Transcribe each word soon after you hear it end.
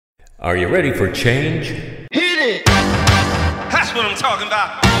Are you ready for change? Hit it! That's what I'm talking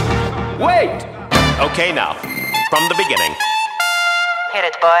about. Wait! Okay, now, from the beginning. Hit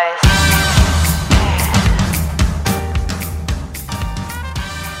it, boys.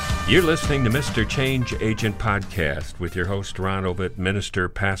 You're listening to Mr. Change Agent Podcast with your host, Ron Ovitt, minister,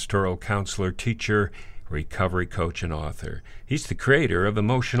 pastoral counselor, teacher, recovery coach, and author. He's the creator of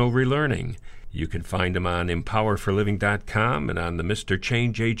Emotional Relearning. You can find him on empowerforliving.com and on the Mr.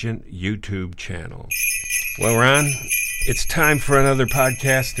 Change Agent YouTube channel. Well, Ron, it's time for another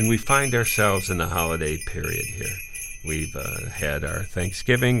podcast, and we find ourselves in the holiday period here. We've had our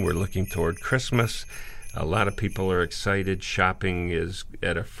Thanksgiving. We're looking toward Christmas. A lot of people are excited. Shopping is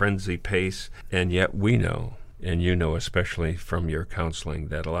at a frenzy pace, and yet we know, and you know especially from your counseling,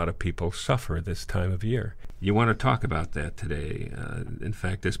 that a lot of people suffer this time of year. You want to talk about that today. In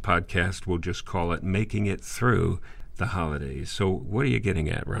fact, this podcast, we'll just call it Making It Through the Holidays. So what are you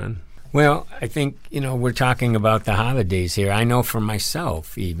getting at, Ron? Well, I think, we're talking about the holidays here. I know for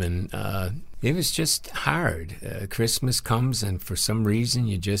myself even, it was just hard. Christmas comes and for some reason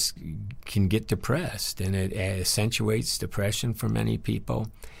you just can get depressed, and it accentuates depression for many people.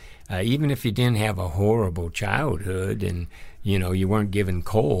 Even if you didn't have a horrible childhood and, you weren't given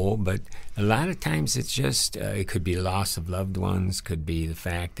coal, but a lot of times it's just, it could be loss of loved ones, could be the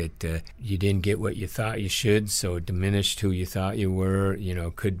fact that you didn't get what you thought you should, so it diminished who you thought you were,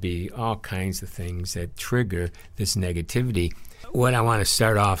 could be all kinds of things that trigger this negativity. What I want to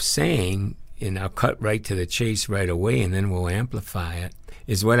start off saying, and I'll cut right to the chase right away and then we'll amplify it,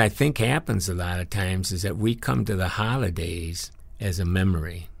 is what I think happens a lot of times is that we come to the holidays as a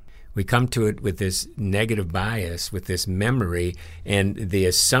memory. We come to it with this negative bias, with this memory, and the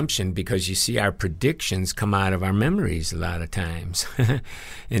assumption, because you see our predictions come out of our memories a lot of times.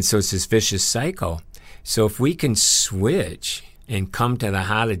 And so it's this vicious cycle. So if we can switch and come to the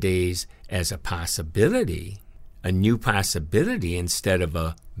holidays as a possibility, a new possibility instead of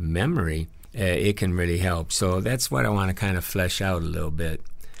a memory, it can really help. So that's what I want to kind of flesh out a little bit.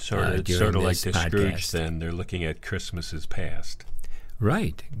 Sort of like the podcast. Scrooge then. They're looking at Christmas's past.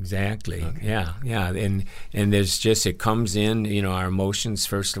 Right, exactly. Okay. Yeah. And there's just, it comes in, our emotions,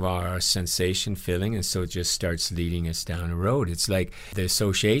 first of all, are a sensation, feeling, and so it just starts leading us down a road. It's like the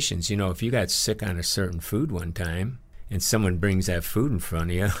associations. If you got sick on a certain food one time and someone brings that food in front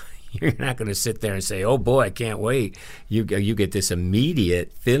of you, you're not going to sit there and say, oh boy, I can't wait. You get this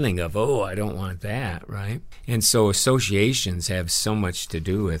immediate feeling of, oh, I don't want that, right? And so associations have so much to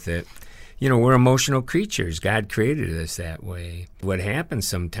do with it. We're emotional creatures. God created us that way. What happens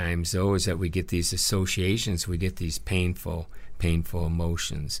sometimes, though, is that we get these associations. We get these painful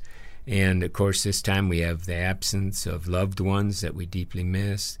emotions. And, of course, this time we have the absence of loved ones that we deeply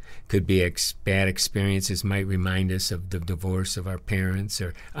miss. Could be bad experiences might remind us of the divorce of our parents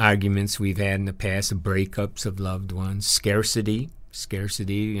or arguments we've had in the past, breakups of loved ones, scarcity,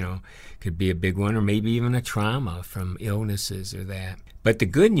 could be a big one, or maybe even a trauma from illnesses or that. But the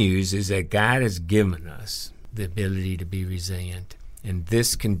good news is that God has given us the ability to be resilient. And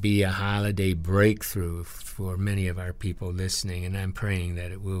this can be a holiday breakthrough for many of our people listening, and I'm praying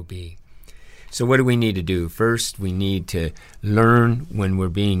that it will be. So what do we need to do? First, we need to learn when we're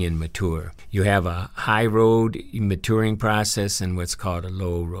being immature. You have a high road maturing process and what's called a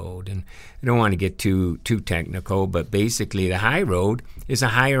low road. And I don't want to get too technical, but basically the high road is a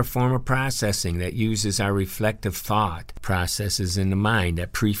higher form of processing that uses our reflective thought processes in the mind,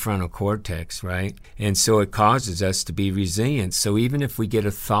 that prefrontal cortex, right? And so it causes us to be resilient. So even if we get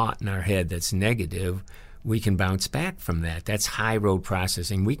a thought in our head that's negative, we can bounce back from that. That's high road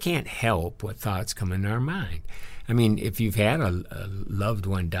processing. We can't help what thoughts come in our mind. I mean, if you've had a loved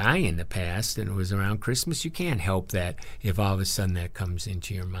one die in the past and it was around Christmas, you can't help that if all of a sudden that comes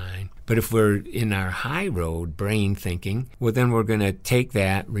into your mind. But if we're in our high road brain thinking, well, then we're going to take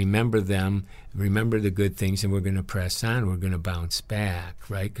that, remember them, remember the good things, and we're going to press on. We're going to bounce back,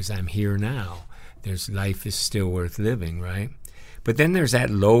 right? Because I'm here now. Life is still worth living, right? But then there's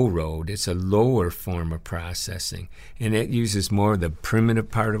that low road. It's a lower form of processing, and it uses more of the primitive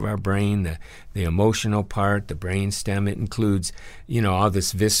part of our brain, the emotional part, the brain stem. It includes, all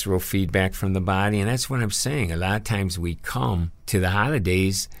this visceral feedback from the body, and that's what I'm saying. A lot of times we come to the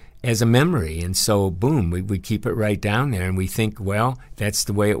holidays as a memory, and so, boom, we keep it right down there, and we think, well, that's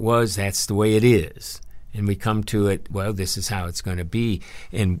the way it was, that's the way it is. And we come to it, well, this is how it's going to be.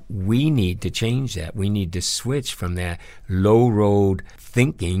 And we need to change that. We need to switch from that low road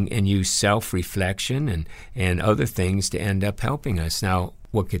thinking and use self-reflection and other things to end up helping us. Now,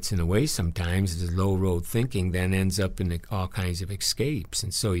 what gets in the way sometimes is low road thinking then ends up in all kinds of escapes.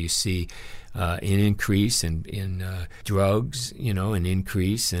 And so you see an increase in drugs, an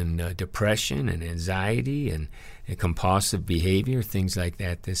increase in depression and anxiety and compulsive behavior, things like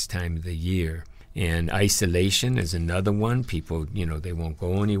that this time of the year. And isolation is another one. People, they won't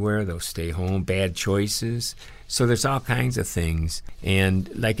go anywhere. They'll stay home. Bad choices. So there's all kinds of things.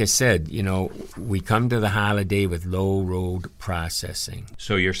 And like I said, we come to the holiday with low road processing.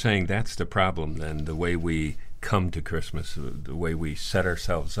 So you're saying that's the problem then, the way we come to Christmas, the way we set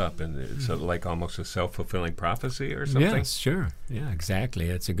ourselves up, and it's like almost a self-fulfilling prophecy or something? Yes, sure. Yeah, exactly.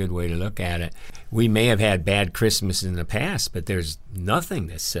 That's a good way to look at it. We may have had bad Christmas in the past, but there's nothing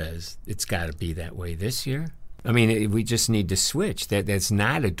that says it's got to be that way this year. I mean, we just need to switch. That's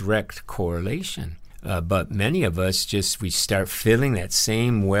not a direct correlation. But many of us we start feeling that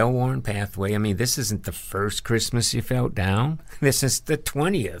same well-worn pathway. I mean, this isn't the first Christmas you felt down. This is the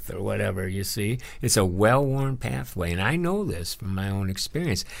 20th or whatever, you see. It's a well-worn pathway, and I know this from my own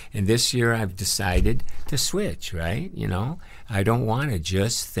experience. And this year I've decided to switch, right? I don't want to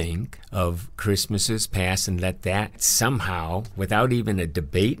just think of Christmases past and let that somehow, without even a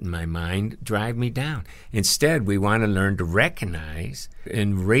debate in my mind, drive me down. Instead, we want to learn to recognize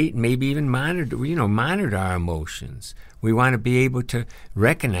and rate, maybe even monitor our emotions. We want to be able to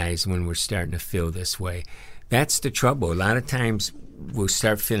recognize when we're starting to feel this way. That's the trouble. A lot of times we'll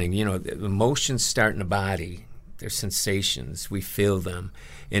start feeling, emotions start in the body. They're sensations. We feel them.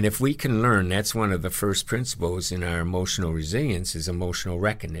 And if we can learn, that's one of the first principles in our emotional resilience is emotional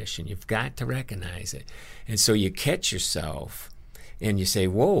recognition. You've got to recognize it. And so you catch yourself and you say,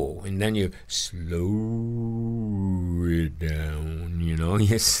 whoa, and then you slow it down,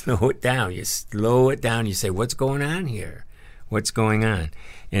 you slow it down. You slow it down. You say, what's going on here? What's going on?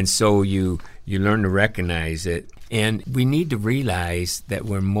 And so you learn to recognize it. And we need to realize that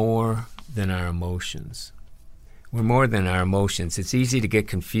we're more than our emotions. We're more than our emotions. It's easy to get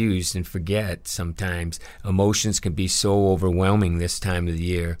confused and forget sometimes. Emotions can be so overwhelming this time of the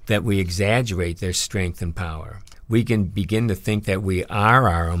year that we exaggerate their strength and power. We can begin to think that we are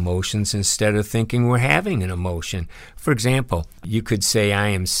our emotions instead of thinking we're having an emotion. For example, you could say, I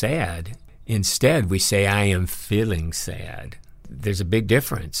am sad. Instead, we say, I am feeling sad. There's a big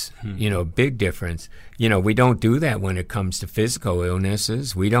difference, big difference. We don't do that when it comes to physical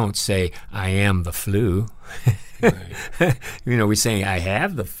illnesses. We don't say, I am the flu. Right. We say, I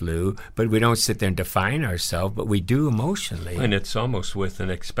have the flu, but we don't sit there and define ourselves, but we do emotionally. And it's almost with an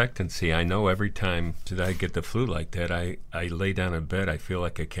expectancy. I know every time that I get the flu like that, I lay down in bed, I feel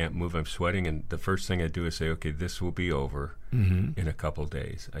like I can't move, I'm sweating, and the first thing I do is say, okay, this will be over in a couple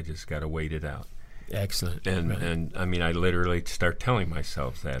days. I just got to wait it out. Excellent. And I mean, I literally start telling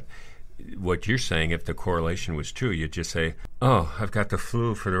myself that. What you're saying, if the correlation was true, you'd just say, oh, I've got the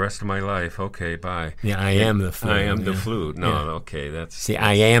flu for the rest of my life. Okay, bye. Yeah, I am the flu. I am the flu. No, okay, that's... See,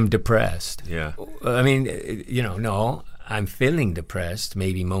 I am depressed. Yeah. I mean, no, I'm feeling depressed,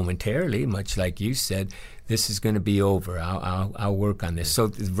 maybe momentarily, much like you said. This is going to be over. I'll work on this.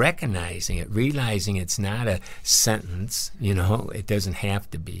 So recognizing it, realizing it's not a sentence, it doesn't have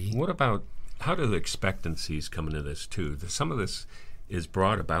to be. What about, how do the expectancies come into this, too? Some of this is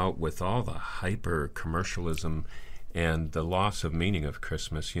brought about with all the hyper-commercialism and the loss of meaning of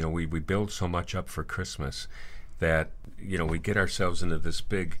Christmas. We build so much up for Christmas that, we get ourselves into this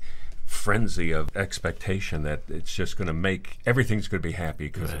big frenzy of expectation that it's just going to make, everything's going to be happy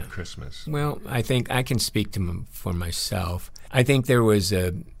because of Christmas. Well, I think I can speak for myself. I think there was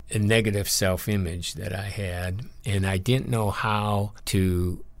a negative self-image that I had, and I didn't know how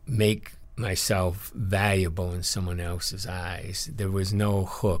to make myself valuable in someone else's eyes. There was no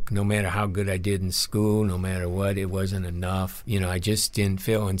hook. No matter how good I did in school, no matter what, it wasn't enough. I just didn't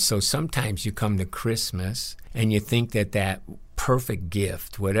feel. And so sometimes you come to Christmas and you think that perfect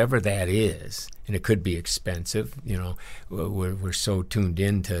gift, whatever that is, and it could be expensive, we're so tuned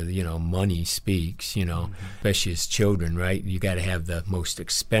into, money speaks, especially as children, right? You got to have the most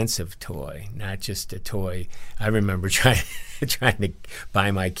expensive toy, not just a toy. I remember trying to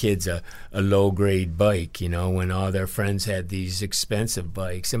buy my kids a low-grade bike, when all their friends had these expensive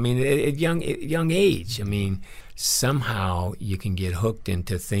bikes. I mean, at young age, somehow you can get hooked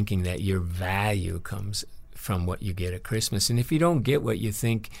into thinking that your value comes from what you get at Christmas. And if you don't get what you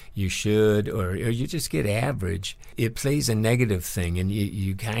think you should, or you just get average, it plays a negative thing, and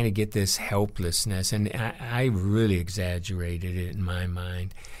you kind of get this helplessness. And I really exaggerated it in my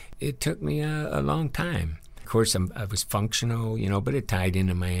mind. It took me a long time. Of course, I was functional, but it tied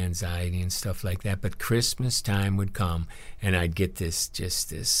into my anxiety and stuff like that. But Christmas time would come, and I'd get this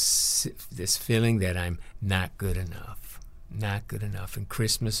feeling that I'm not good enough. Not good enough. And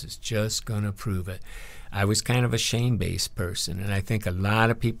Christmas is just going to prove it. I was kind of a shame-based person, and I think a lot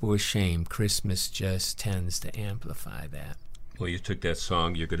of people with shame, Christmas just tends to amplify that. Well, you took that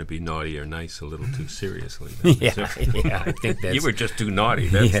song, You're Going to Be Naughty or Nice, a little too seriously. Yeah, I think that's... You were just too naughty.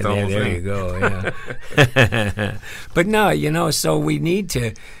 That's the whole there thing. You go, yeah. But no, so we need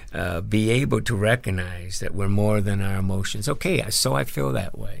to be able to recognize that we're more than our emotions. Okay, so I feel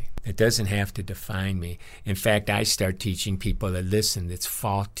that way. It doesn't have to define me. In fact, I start teaching people that, listen, it's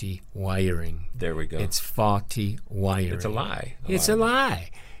faulty wiring. There we go. It's faulty wiring. It's a lie. It's a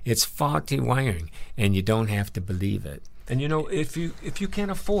lie. It's faulty wiring, and you don't have to believe it. And if you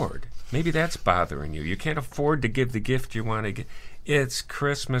can't afford, maybe that's bothering you. You can't afford to give the gift you want to get. It's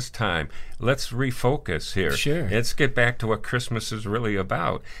Christmas time. Let's refocus here. Sure. Let's get back to what Christmas is really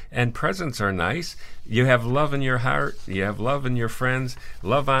about. And presents are nice. You have love in your heart. You have love in your friends.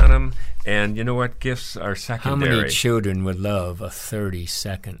 Love on them. And you know what? Gifts are secondary. How many children would love a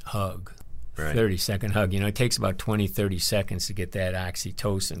 30-second hug? Right. 30-second hug. It takes about 20, 30 seconds to get that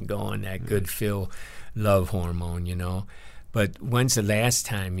oxytocin going, that good feel love hormone, But when's the last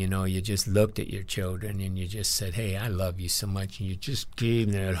time, you just looked at your children and you just said, hey, I love you so much, and you just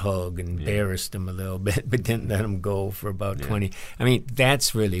gave them that hug and embarrassed them a little bit, but didn't let them go for about 20. I mean,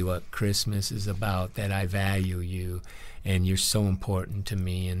 that's really what Christmas is about, that I value you and you're so important to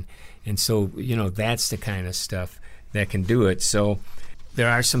me. And so, that's the kind of stuff that can do it. So there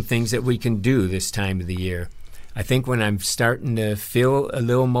are some things that we can do this time of the year. I think when I'm starting to feel a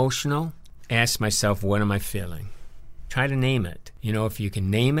little emotional, ask myself, what am I feeling? Try to name it. If you can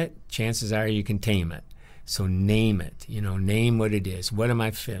name it, chances are you can tame it. So name it. Name what it is. What am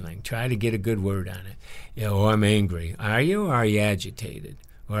I feeling? Try to get a good word on it. I'm angry. Are you, or are you agitated?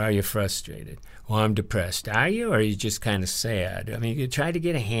 Or are you frustrated? Or I'm depressed. Are you, or are you just kind of sad? I mean, you try to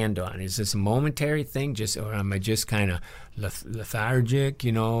get a hand on it. Is this a momentary thing, or am I just kind of lethargic,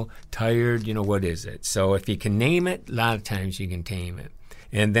 tired? What is it? So if you can name it, a lot of times you can tame it.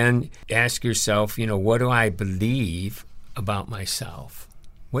 And then ask yourself, what do I believe about myself?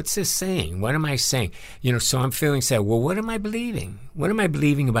 What's this saying? What am I saying? So I'm feeling sad. Well, what am I believing? What am I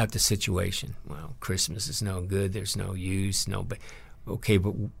believing about the situation? Well, Christmas is no good. There's no use. Okay,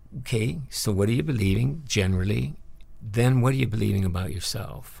 so what are you believing generally? Then what are you believing about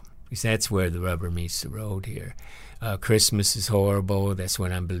yourself? Because that's where the rubber meets the road here. Christmas is horrible. That's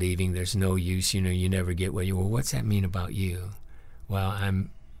what I'm believing. There's no use. You never get what you... Well, what's that mean about you? Well,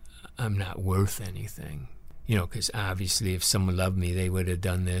 I'm not worth anything, because obviously if someone loved me, they would have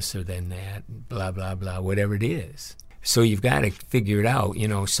done this or then that, blah, blah, blah, whatever it is. So you've got to figure it out,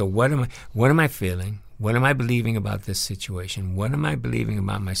 so what am I feeling? What am I believing about this situation? What am I believing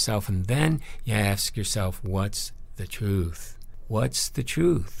about myself? And then you ask yourself, what's the truth? What's the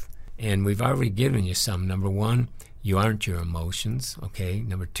truth? And we've already given you some. Number one, you aren't your emotions, okay?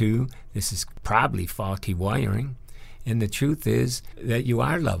 Number two, this is probably faulty wiring. And the truth is that you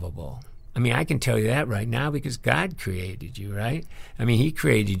are lovable. I mean, I can tell you that right now because God created you, right? I mean, He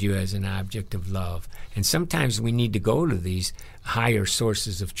created you as an object of love. And sometimes we need to go to these higher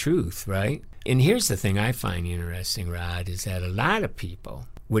sources of truth, right? And here's the thing I find interesting, Rod, is that a lot of people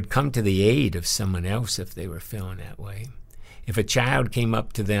would come to the aid of someone else if they were feeling that way. If a child came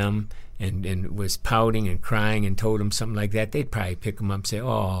up to them and was pouting and crying and told them something like that, they'd probably pick them up and say,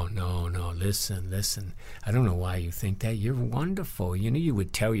 oh, no, listen. I don't know why you think that. You're wonderful. You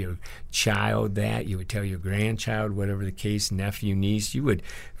would tell your child that. You would tell your grandchild, whatever the case, nephew, niece. You would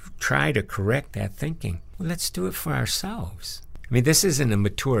try to correct that thinking. Well, let's do it for ourselves. I mean, this isn't a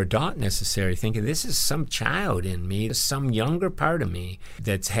mature adult necessarily thinking. This is some child in me, some younger part of me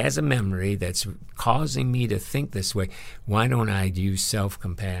that has a memory that's causing me to think this way. Why don't I use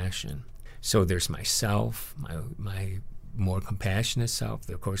self-compassion? So there's myself, my more compassionate self.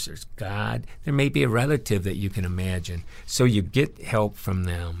 Of course, there's God. There may be a relative that you can imagine. So you get help from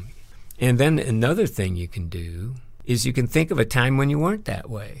them. And then another thing you can do is you can think of a time when you weren't that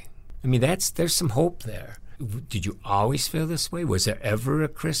way. I mean, there's some hope there. Did you always feel this way? Was there ever a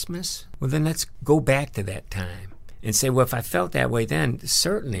Christmas? Well, then let's go back to that time and say, well, if I felt that way then,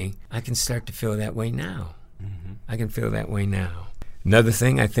 certainly I can start to feel that way now. Mm-hmm. I can feel that way now. Another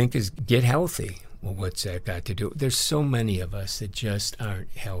thing I think is get healthy. Well, what's that got to do? There's so many of us that just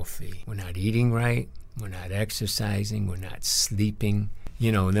aren't healthy. We're not eating right. We're not exercising. We're not sleeping.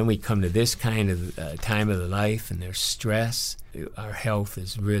 And then we come to this kind of time of the life and there's stress. Our health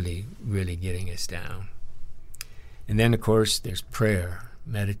is really, really getting us down. And then, of course, there's prayer,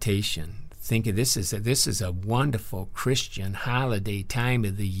 meditation, thinking this is a wonderful Christian holiday time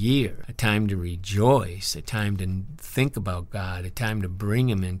of the year, a time to rejoice, a time to think about God, a time to bring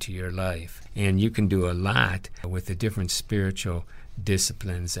Him into your life. And you can do a lot with the different spiritual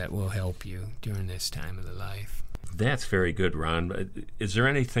disciplines that will help you during this time of the life. That's very good, Ron. Is there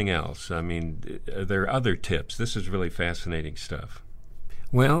anything else? I mean, are there other tips? This is really fascinating stuff.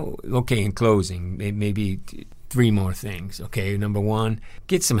 Well, okay, in closing, maybe 3 more things. Okay, number 1,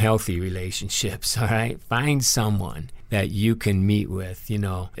 get some healthy relationships, all right? Find someone that you can meet with,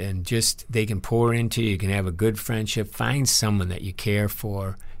 and just they can pour into you. You can have a good friendship. Find someone that you care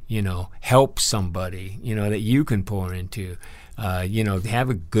for, help somebody, that you can pour into. Have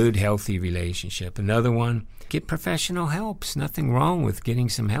a good, healthy relationship. Another one, get professional help. There's nothing wrong with getting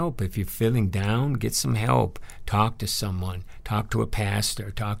some help. If you're feeling down, get some help. Talk to someone. Talk to a pastor.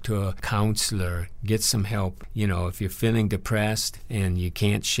 Talk to a counselor. Get some help. If you're feeling depressed and you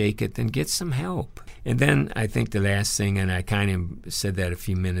can't shake it, then get some help. And then I think the last thing, and I kind of said that a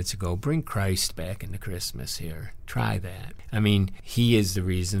few minutes ago, bring Christ back into Christmas here. Try that. I mean, He is the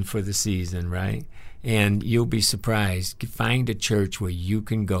reason for the season, right? And you'll be surprised. Find a church where you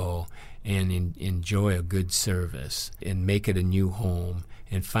can go and enjoy a good service and make it a new home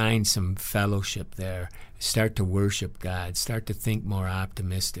and find some fellowship there. Start to worship God. Start to think more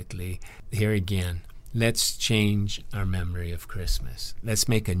optimistically. Here again, let's change our memory of Christmas. Let's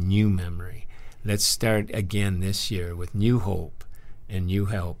make a new memory. Let's start again this year with new hope and new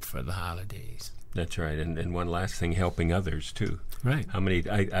help for the holidays. That's right. And one last thing, helping others, too. Right. How many?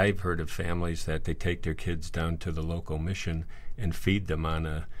 I've heard of families that they take their kids down to the local mission and feed them on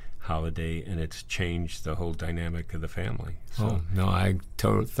a holiday, and it's changed the whole dynamic of the family. So, no, I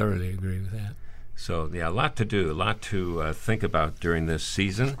thoroughly agree with that. So, yeah, a lot to do, a lot to think about during this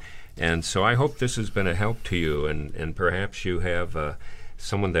season. And so I hope this has been a help to you, and perhaps you have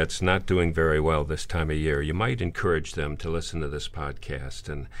someone that's not doing very well this time of year. You might encourage them to listen to this podcast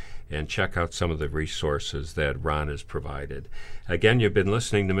and check out some of the resources that Ron has provided. Again, you've been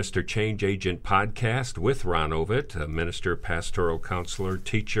listening to Mr. Change Agent Podcast with Ron Ovitt, a minister, pastoral counselor,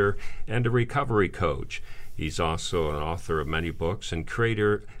 teacher, and a recovery coach. He's also an author of many books and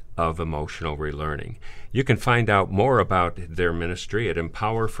creator of Emotional Relearning. You can find out more about their ministry at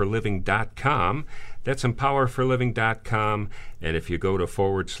empowerforliving.com. That's empowerforliving.com, and if you go to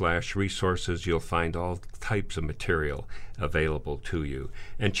 /resources, you'll find all types of material available to you.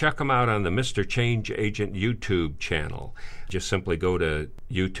 And check them out on the Mr. Change Agent YouTube channel. Just simply go to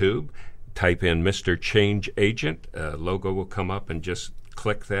YouTube, type in Mr. Change Agent, logo will come up, and just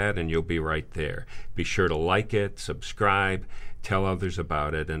click that and you'll be right there. Be sure to like it, subscribe, tell others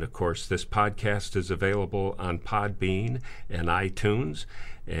about it. And of course, this podcast is available on Podbean and iTunes,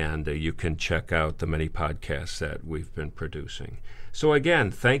 and you can check out the many podcasts that we've been producing. So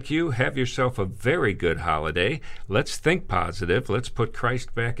again, thank you. Have yourself a very good holiday. Let's think positive. Let's put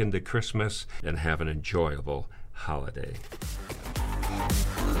Christ back into Christmas and have an enjoyable holiday.